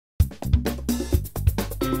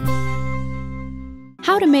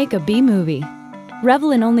How to make a B-movie. Revel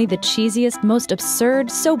in only the cheesiest, most absurd,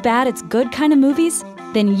 so bad it's good kind of movies?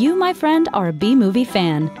 Then you, my friend, are a B-movie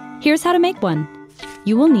fan. Here's how to make one.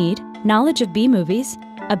 You will need knowledge of B-movies,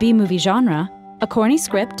 a B-movie genre, a corny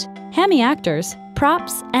script, hammy actors,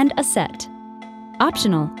 props, and a set.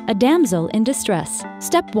 Optional, a damsel in distress.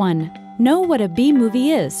 Step 1. Know what a B-movie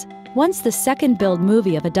is. Once the second build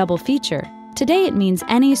movie of a double feature. Today it means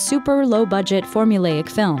any super low-budget formulaic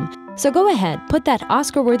film. So go ahead, put that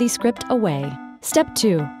Oscar-worthy script away. Step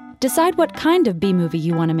 2. Decide what kind of B-movie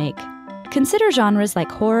you want to make. Consider genres like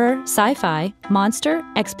horror, sci-fi, monster,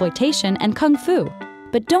 exploitation, and kung fu.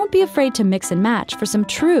 But don't be afraid to mix and match for some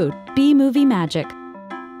true B-movie magic.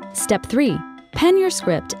 Step 3. Pen your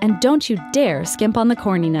script and don't you dare skimp on the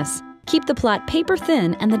corniness. Keep the plot paper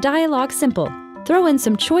thin and the dialogue simple. Throw in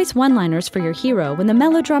some choice one-liners for your hero when the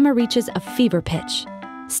melodrama reaches a fever pitch.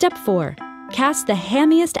 Step 4. Cast the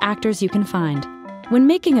hammiest actors you can find. When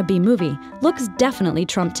making a B-movie, looks definitely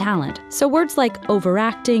trump talent, so words like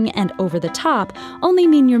overacting and over the top only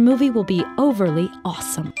mean your movie will be overly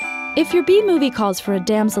awesome. If your B-movie calls for a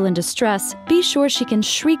damsel in distress, be sure she can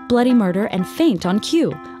shriek bloody murder and faint on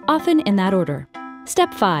cue, often in that order.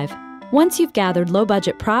 Step 5. Once you've gathered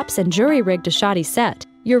low-budget props and jury-rigged a shoddy set,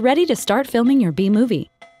 you're ready to start filming your B-movie.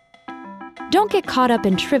 Don't get caught up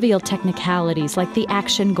in trivial technicalities like the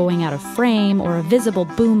action going out of frame or a visible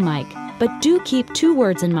boom mic, but do keep 2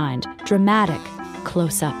 words in mind: dramatic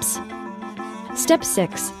close-ups. Step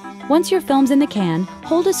 6. Once your film's in the can,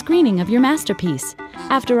 hold a screening of your masterpiece.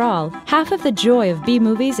 After all, half of the joy of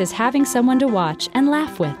B-movies is having someone to watch and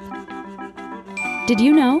laugh with. Did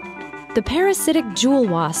you know? The parasitic jewel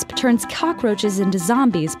wasp turns cockroaches into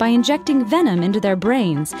zombies by injecting venom into their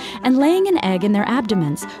brains and laying an egg in their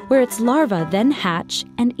abdomens, where its larvae then hatch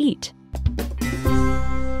and eat.